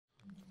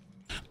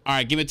All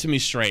right, give it to me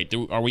straight.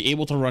 Are we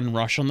able to run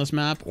rush on this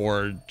map,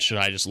 or should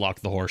I just lock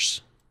the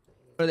horse?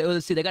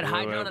 Let's see. They got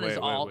high ground on this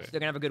alt.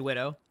 They're gonna have a good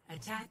widow.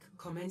 Attack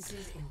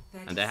commences in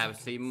 30 And they have a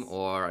sim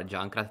or a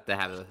Junkertown. They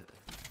have a...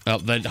 Oh,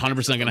 they're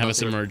 100% gonna have a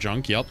similar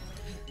junk. Yep.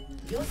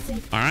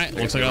 All right,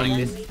 looks like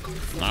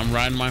I'm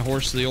riding my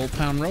horse to the old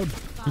town road.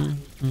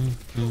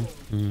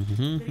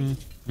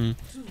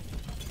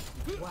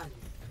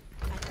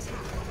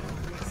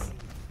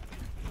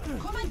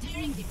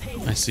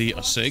 I see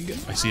a Sig.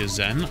 I see a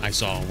Zen. I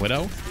saw a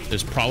Widow.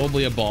 There's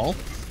probably a ball.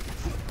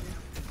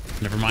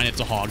 Never mind, it's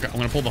a hog. I'm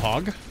gonna pull the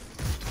hog. Yeah.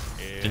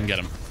 Didn't get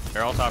him.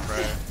 They're all top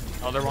right.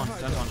 Oh, they're one.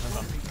 Zen's one.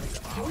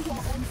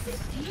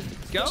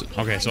 Go.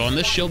 Okay, so on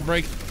this shield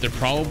break, they're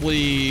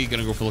probably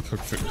gonna go for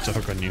the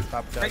hook on you.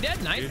 Right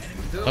dead. Nice.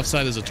 Left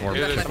side is a Torb.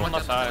 Yeah, there's one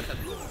left side.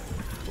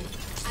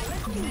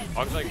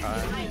 Hog's like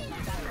high.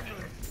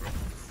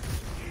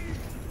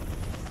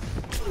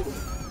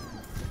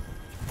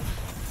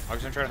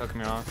 Hog's gonna try to hook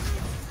me off.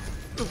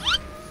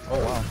 Oh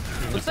wow.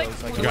 Looks like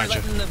we're Gotcha.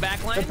 left in the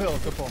back line. Good pull,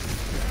 good pull.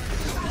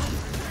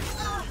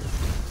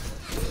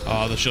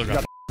 Oh, the shield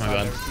got my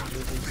bad.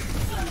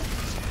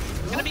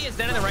 Gonna be a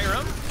Zen in the right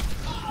room.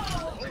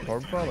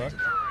 Torb far left.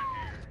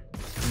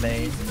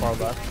 Main, far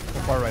left.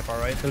 Oh, far right, far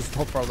right. There's a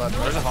Torb far left.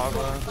 There's a hog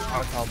left.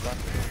 Hog left.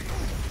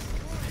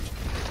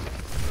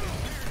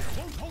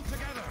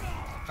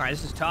 All right,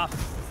 this is tough.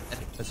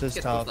 This is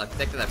tough.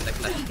 Take the left.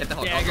 Get the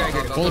hog. Yeah,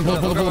 agree. Pull him.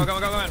 Go.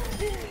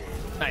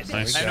 Nice.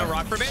 Nice. I have no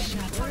rock for a bit.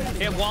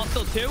 They have wall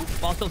still two.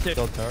 Wall still two.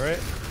 Still turret.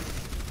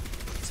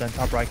 Send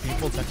top right. Can you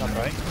pull send top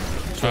right?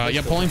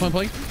 Yeah, pulling. Send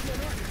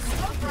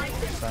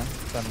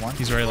one.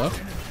 He's very low.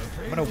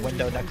 I'm gonna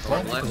window next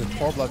door. There's a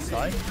Torb left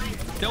side.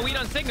 No weed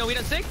on Sig.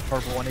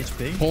 Torb 1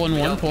 HP. Pulling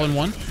one. Pulling.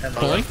 Torb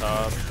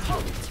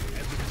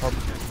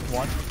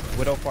 1.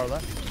 Widow far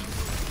left.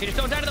 Okay, just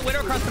don't die to the widow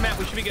across the map.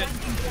 We should be good.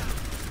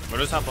 What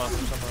is top left?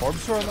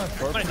 Torb's far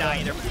left. I'm gonna die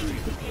either.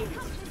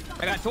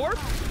 I got Torb.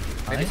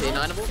 Maybe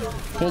C9able.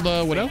 Pull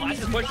the Widow. I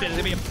just pushed it. It's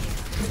gonna be a...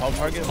 All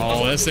target.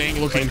 Oh, this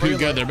ain't looking too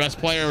good. Their best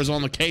player was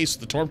on the case,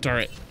 the Torb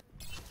turret.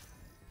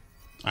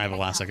 I have a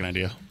last second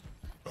idea.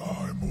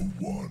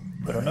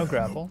 Widow no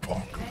grapple.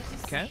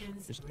 Okay.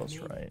 Just close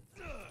right.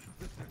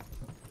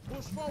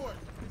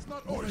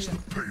 Why is the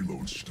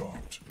payload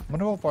stopped? I'm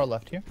gonna go far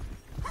left here.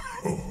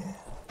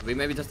 We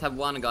maybe just have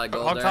one guy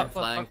go Hog there, top,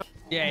 flank.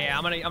 Yeah.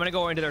 I'm gonna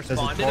go into their There's a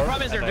spawn. The Torb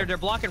problem is and they're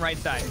blocking right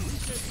side.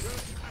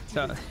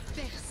 So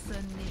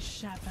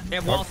they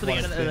have walls to the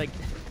end of the like.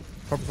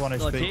 Torb's 1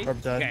 Little HP. T.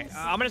 Torb dead. Okay,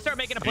 I'm gonna start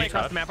making a play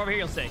across the map. Over here,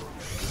 you'll see.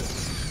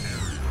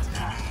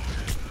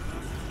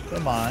 The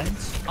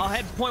mines. I'll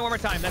head point one more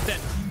time. That's it.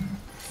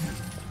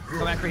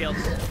 Go back for heals.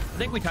 I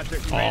think we touched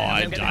it. Oh,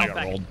 I I'm getting the health got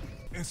back. rolled.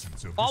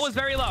 Ball was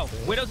very low.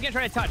 Widow's gonna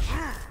try to touch.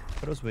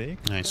 Widow's weak.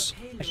 Nice.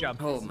 Nice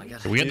job. Oh my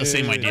god. We had the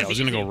same idea. I was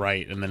gonna go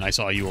right, and then I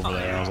saw you over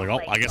there, and I was like,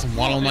 oh, I guess I'm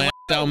waddling my ass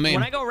down main.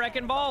 When I go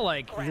wrecking ball,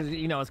 like,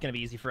 you know it's gonna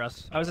be easy for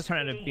us. I was just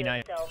trying to be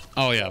nice.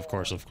 Oh yeah, of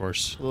course.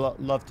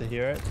 Love to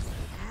hear it.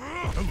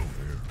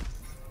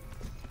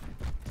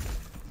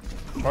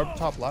 Torb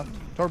top left.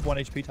 Torb 1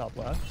 HP top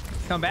left.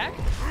 Come back.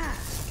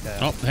 Okay.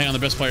 Oh, hang on, the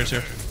best players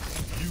here.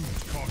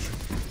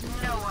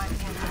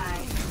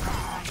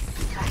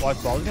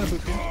 Watch ball. He's gonna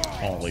boot you.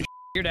 Holy.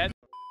 You're dead.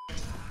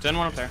 Zen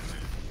one up there.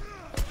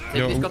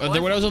 Yo,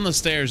 the Widow's on the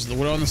stairs. The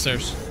Widow on the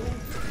stairs.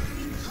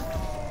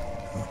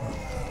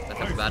 That's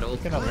not bad ult.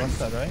 Looking on the left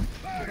side, right?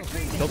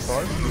 Kill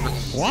Torb.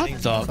 What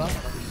the?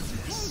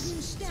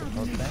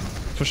 Okay.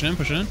 Pushing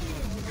in.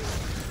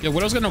 Yeah,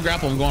 Widow's got no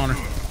grapple. I'm going on her.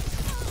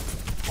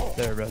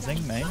 They're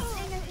resing main.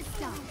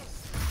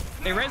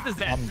 They raised the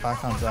Zen. I'm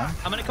back on Zen.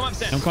 I'm gonna come up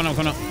Zen. I'm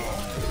coming up.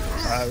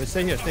 We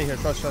stay here.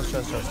 Trust.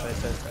 Stay.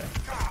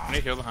 I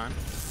need heal behind.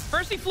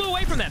 Mercy flew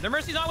away from them. Their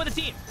Mercy's not with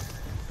the team.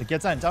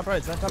 Get Zen. Top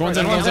right. Zen top Go on,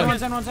 right. Zen.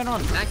 Zen one.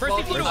 Thanks First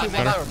he both flew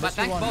inside up. mega. But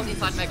thanks both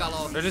inside mega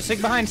low. There's a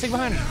Sig behind.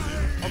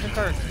 Open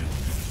third.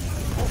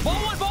 Ball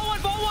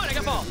one. I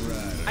got ball.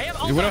 I have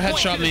Your Widow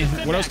headshot me.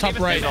 Widow's top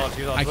right.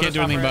 I can't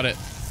do anything about it.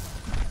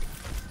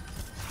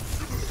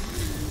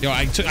 Yo,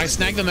 I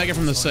snagged the mega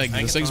from the Sig.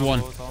 The Sig's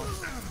one.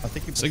 I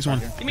think you Sig's one.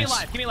 Give me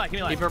alive.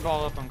 Keep her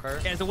ball up on cart.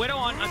 Yeah, there's a Widow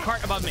on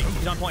cart above me.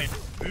 He's on point.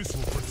 This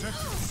will protect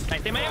us.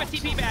 Nice. They might have a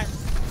TP back.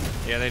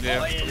 Yeah, they do.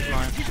 Oh,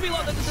 you should be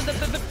low.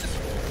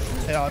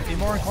 Yeah, be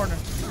more in corner.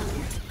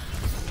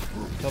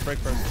 Kill break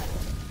first.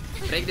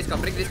 Break this gun.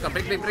 Break.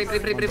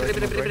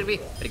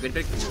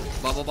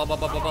 Ball.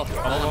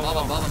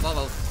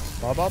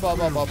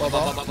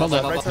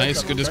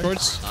 Nice, good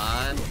discords.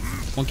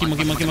 Monkey.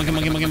 Nice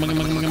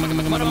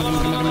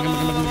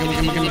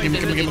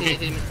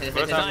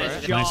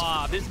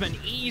job. This has been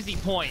easy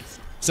points.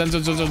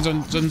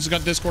 Zen's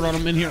got discord on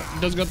him in here.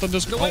 Does got the The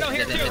discord. Widow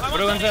here too.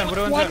 Widow and Zen.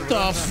 What the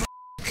f?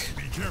 Be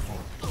careful.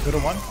 Widow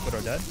 1.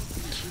 Widow dead.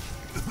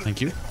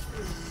 Thank you.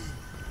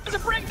 There's a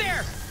break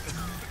there.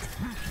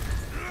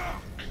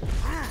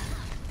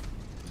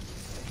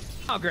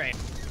 Oh, great.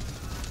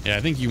 Yeah,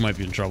 I think you might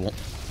be in trouble.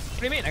 What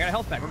do you mean? I got a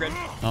health pack. We're good.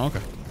 Oh,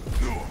 okay.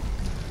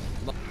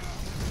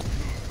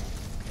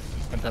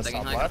 Contest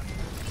top left.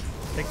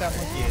 Take that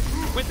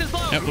monkey. Winston's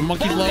low. Yep, the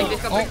monkey's low. Break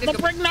this, Oh, break this,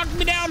 the brick knocked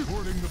me down.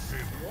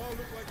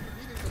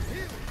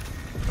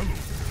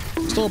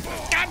 Still.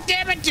 God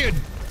damn it, dude.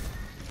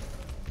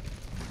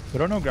 We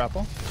don't know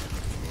grapple.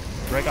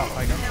 Break out,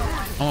 I go.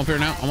 I'm up here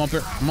now. I'm up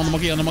here. I'm on the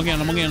monkey. On the monkey. On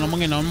the monkey. On the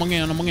monkey. On the monkey.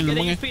 On the monkey. On the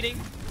Getting monkey. speeding.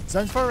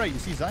 Zen's far right. You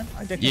see Zen?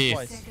 I dicked him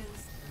twice.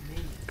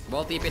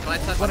 Wall TP right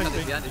side, one side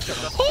is behind. It's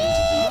just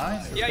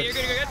Nice. Yeah, you're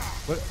good, you're good.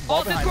 Ball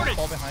Oh, behind discorded. him.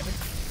 Ball behind him.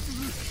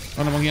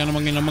 On the monkey. On the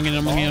monkey. On the monkey. On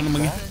the monkey. On the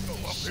monkey.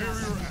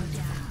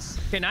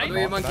 Okay, nice. do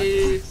you,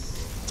 monkey.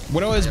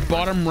 Widow is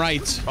bottom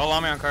right. Oh,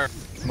 on me on car.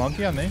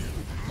 Monkey on me.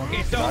 Monkey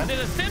Okay, so behind. there's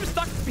a sim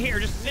stuck here.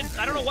 Just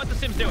I don't know what the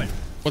sim's doing.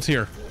 What's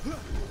here?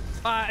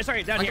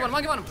 Sorry, down Monkey here. one,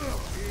 monkey one.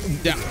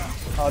 Yeah.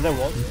 Oh, there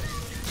was.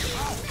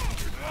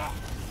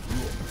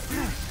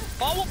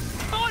 Oh,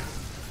 on.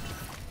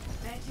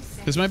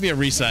 This might be a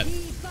reset.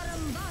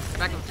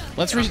 Back him.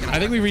 Let's I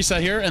think we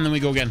reset here and then we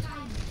go again.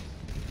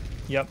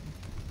 Yep.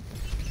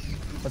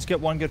 Let's get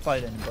one good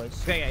fight in,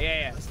 boys. Okay,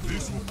 yeah.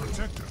 This will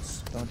protect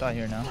us. Don't die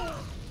here now.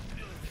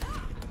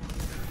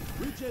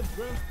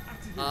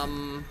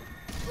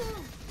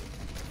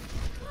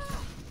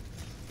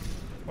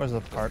 Where's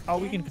the card? Oh,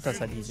 we can contest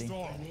that easy.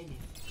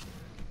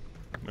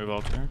 Move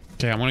out there.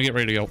 Okay, I'm gonna get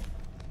ready to go.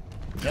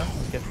 Yeah,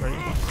 let's get ready.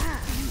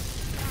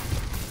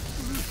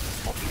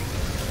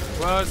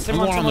 Well, Sim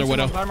I'm going on there,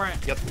 Widow. bottom right.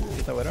 Yep.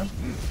 Get that widow.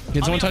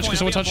 Can someone touch? Can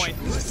someone I'll touch? be on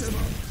point.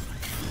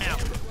 Ow.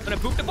 I'm gonna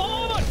boot the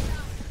ball.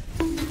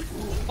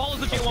 Ball is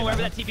legit one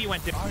wherever that TP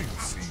went to.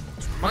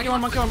 Monkey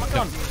one, monkey one, monkey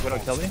one. Widow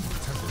kill me.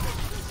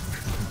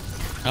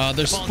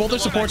 There's both their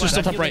supports are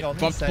still top right.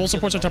 Both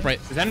supports are top right.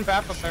 Zen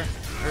Bap up there.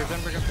 Or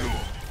Zen Brick up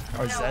there.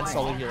 Or Zen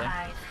solid healing.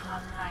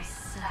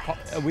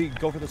 We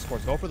go for the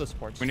sports. Go for the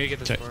sports. We need to get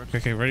this Okay, forward.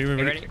 okay, ready, You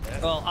ready. ready?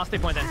 Well, I'll stay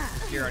point then.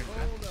 You're ready.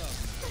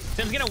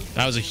 Sim's gonna.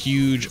 That was a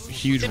huge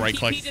Sim right TP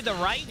click. to the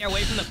right,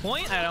 away from the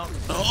point. I don't.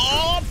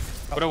 Oh,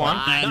 Would have won.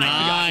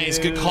 nice.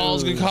 Good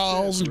calls. Good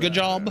calls. Good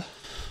job.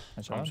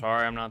 Nice I'm job.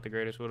 sorry, I'm not the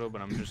greatest Widow,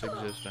 but I'm just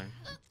existing.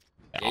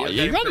 Oh,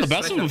 yeah, you got the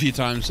best of him a few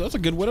times. So that's a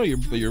good widow.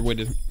 You're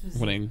widowing.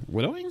 I'm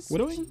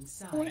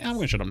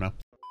gonna shut up now.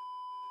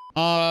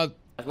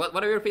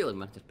 What are you feeling,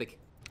 man? Just pick.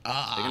 You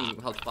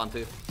can hold spawn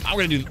too. I'm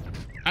gonna do.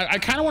 I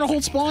kind of want to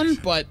hold spawn,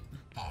 but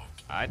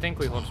I think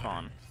we hold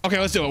spawn. okay,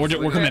 let's do it.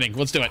 We're committing.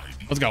 Let's do it.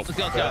 Let's go. Let's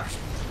go.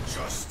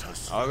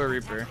 I'll go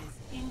Reaper.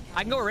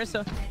 I can go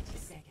Orisa.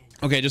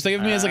 Okay, just think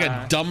of me as like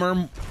a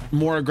dumber,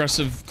 more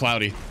aggressive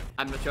Cloudy.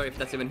 I'm not sure if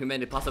that's even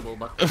humanly possible,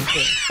 but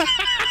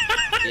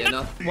you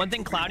know. One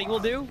thing Cloudy will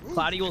do,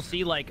 Cloudy will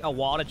see like a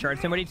wall to charge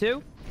somebody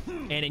to,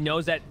 and he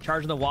knows that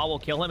charging the wall will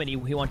kill him and he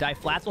won't die.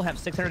 Flats will have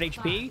 600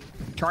 HP,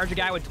 charge a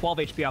guy with 12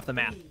 HP off the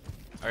map.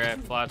 Okay,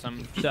 Flats,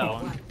 I'm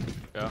So,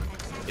 go.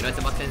 You know, it's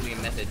about sending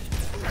a message.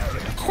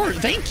 Of course,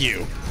 thank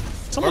you.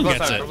 Someone Both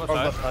gets sides, it. both Or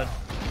sides. left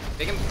side.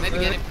 Pick him, maybe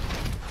get him.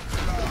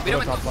 We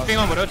Widow don't top left. TP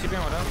on Widow, TP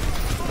on Widow.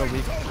 Widow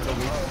weak. Widow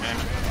weak.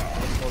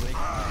 Widow weak.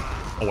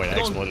 Oh wait, I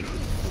exploded.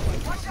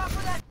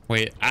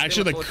 Wait,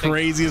 actually the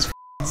craziest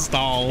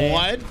stall.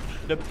 What?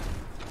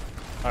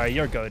 Alright,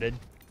 you're goated.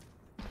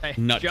 hey,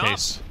 jump.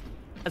 Nutcase.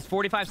 That's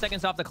 45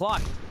 seconds off the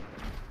clock.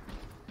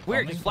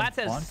 Weird, because Flats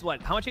has, One.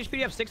 what, how much HP do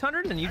you have?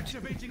 600? And you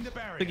took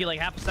you like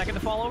half a second to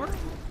fall over?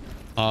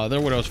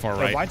 Their widow's far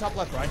Right. right. Ryan top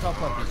left. Ryan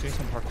top left. He's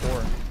doing some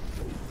parkour.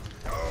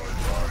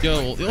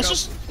 Yo, let's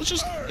just we'll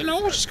just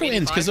go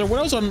in because their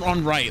widow's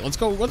on right. Let's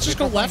just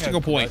go left and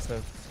go point.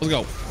 Let's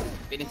go.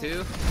 Beating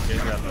two.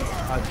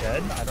 I'm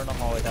dead. I don't know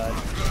how I died.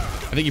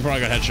 I think you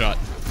probably got headshot.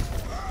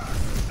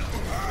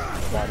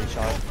 Body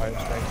shot. Fire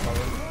strike.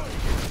 Probably.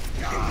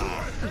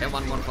 Okay,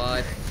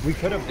 1-1-5. We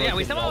could have Yeah,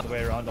 we rotated all somehow- the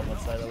way around on one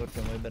side. That would have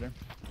been way better.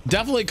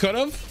 Definitely could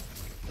have.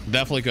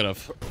 Definitely could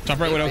have. Top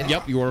right widow.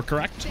 Yep, you were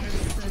correct.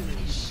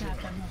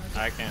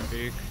 I can't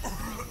peek.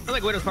 I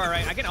like Widow's far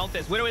right. I can ult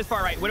this. Widow is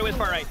far right. Widow is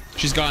far right.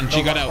 She's gone.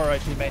 She got out.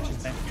 Alright, she's main.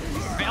 She's main.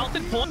 I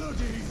ulted point.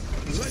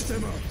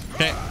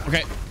 Okay,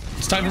 okay.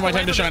 It's time for my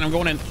time to shine. I'm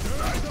going in.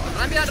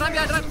 Run behind, run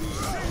behind, run.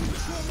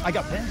 I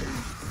got pinned.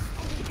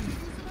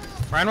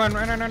 Ryan one.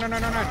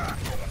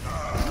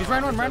 He's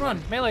Ryan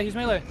one. Melee, he's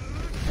melee.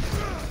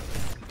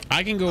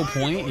 I can go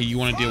point. You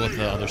want to deal with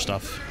the other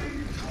stuff.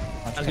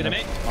 I was gonna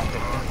make.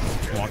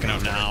 Walking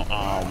out now.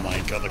 Oh my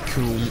god, the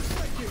cool.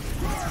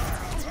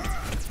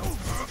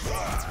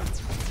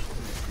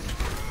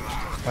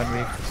 One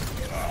weak.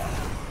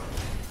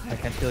 I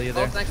can't feel you Oh,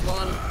 there. thanks,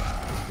 one.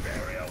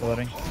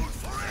 Loading.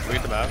 We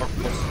get the bat.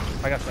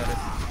 I got shotted.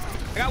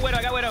 I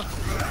got Widow.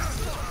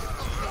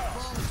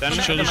 Zen,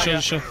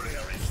 Chill.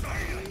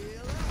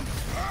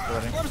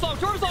 Loading.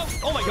 Storm slow.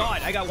 Oh my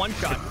god, I got one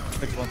shot.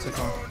 6-1,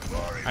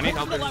 6-1. I need To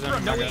help. the left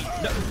room. No, wait.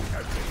 No.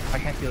 I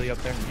can't feel you up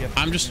there. You have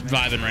I'm just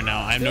vibing right now.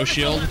 I have no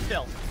shield.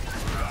 Still.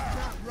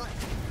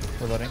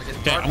 We're loading.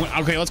 Okay,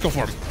 okay, let's go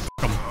for him.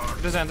 Come.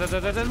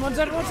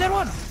 Zen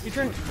one. You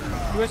drink.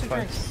 You guys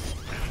drink.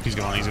 He's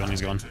gone.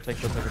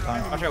 Take your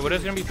time. Watch out,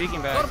 Widow's gonna be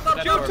peeking back.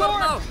 Torb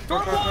one.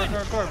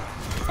 Torb.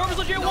 Torb is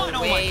legit one. Oh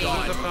my way.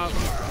 god.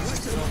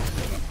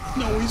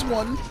 No, he's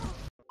won.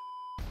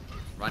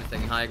 Ryan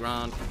taking high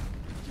ground.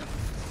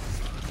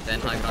 Then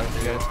high ground You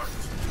too. guys.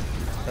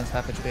 Zen's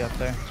half HP up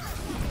there.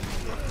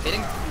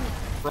 Hitting.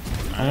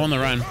 I'm on the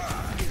run.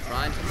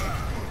 Ryan.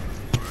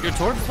 Your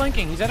Torb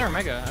flanking. He's at our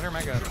mega. At our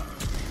mega.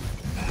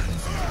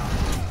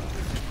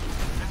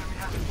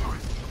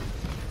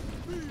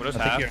 What does I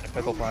think half? you're in a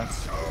pickle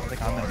points. I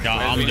think I'm in a Yeah,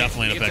 I'm We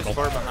definitely in a need to pickle.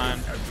 score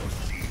behind.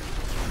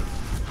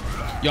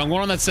 Yo, I'm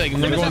going on that sig.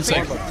 I'm gonna go on sig.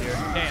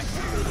 Damn.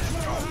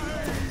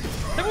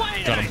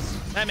 Got him. Nice.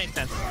 That makes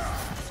sense.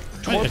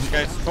 Torb,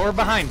 guys. Torb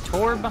behind.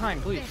 Torb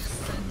behind, please.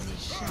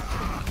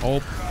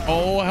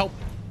 Oh, help.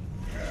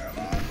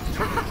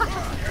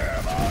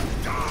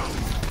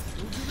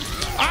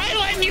 I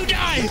let you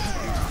die!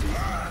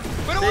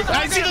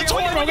 I see the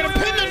Torb! I'm gonna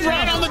pin them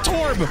right on the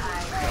Torb!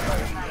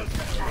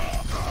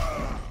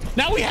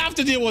 Now we have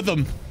to deal with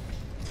them!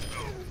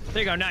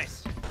 There you go,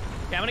 nice.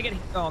 Yeah, I'm gonna get...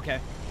 Oh, okay.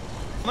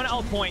 I'm gonna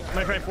ult point. I'm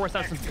gonna try to force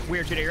out some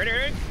weird shit here.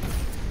 Ready?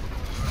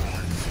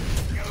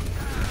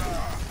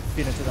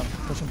 Feed into them.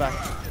 Push them back.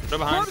 Go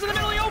behind. Torb's in the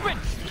middle of the open!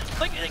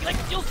 Like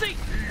you'll see!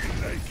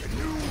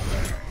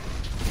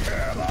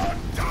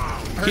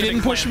 He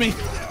didn't push me.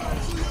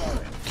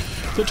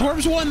 The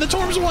Torb's won! The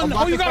Torb's won!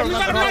 Oh, you got him! You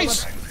got him!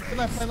 Nice!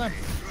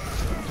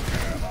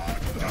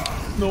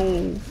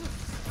 No.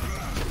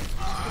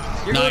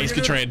 Nice,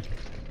 good trade.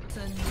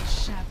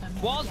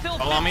 Wall's still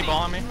Ball on me, 50.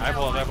 ball on me. I have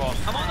balls, I have balls.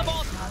 I'm on the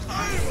ball.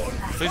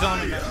 Please on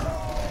me.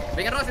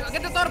 We can rush.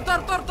 Get the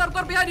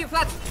Torb behind you,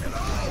 flat.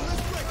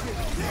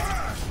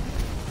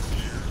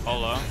 All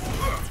low.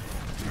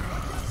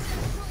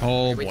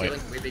 Oh We boy.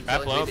 killing. We big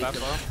Back killing. low, We back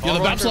big low. Yo, the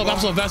Vap's low,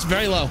 Vap's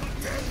very low.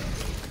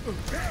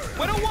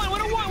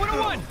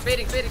 101.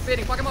 Fading.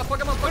 Fuck him up.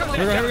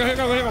 Here we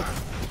go.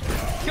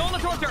 Kill on the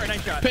Torb turret.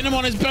 Nice shot. Pin him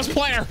on his best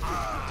player.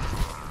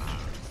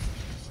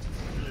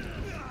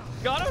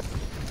 Got him?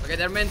 Okay,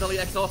 they're mentally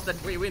exhausted.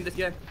 We win this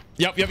game.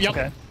 Yep.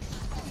 Okay.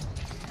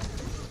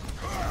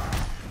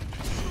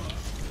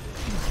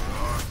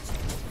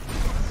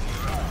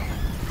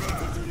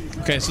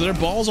 Okay, so their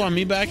ball's on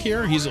me back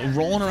here. He's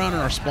rolling around in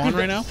our spawn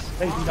right now.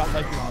 Hey, you got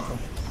like you want them.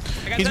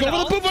 He's going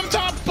for the boop up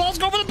top. Ball's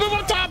going for the boop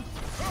up top.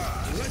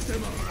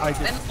 I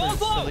just And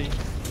ball's low.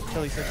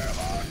 silly six.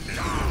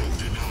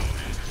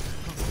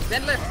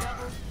 Then left.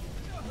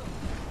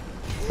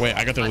 Wait,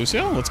 I got the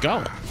Lucio? Let's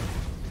go.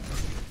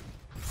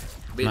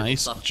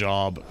 Nice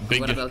job. Big.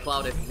 Would have been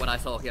clouded what I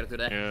saw here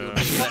today.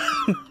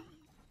 Yeah.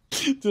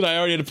 Dude, I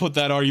already had to put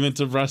that argument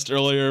to rest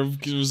earlier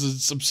because it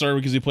was absurd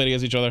because we played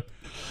against each other.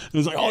 It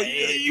was like, oh,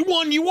 you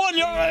won.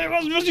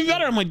 It must be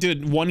better. I'm like,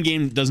 dude, one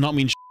game does not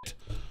mean shit.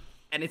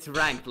 And it's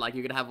ranked, like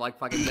you can have like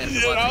fucking better.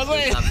 Dude, I was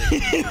like,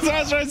 that's what I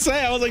was trying to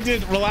say. I was like,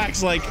 dude,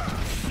 relax. Like,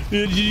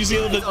 dude, did you see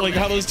like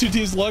how those two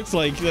teams looked?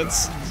 Like,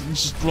 that's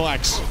just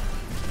relax.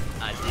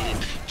 I did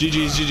it.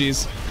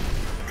 GG's.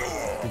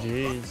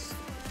 GG's.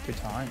 Good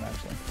time,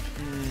 actually.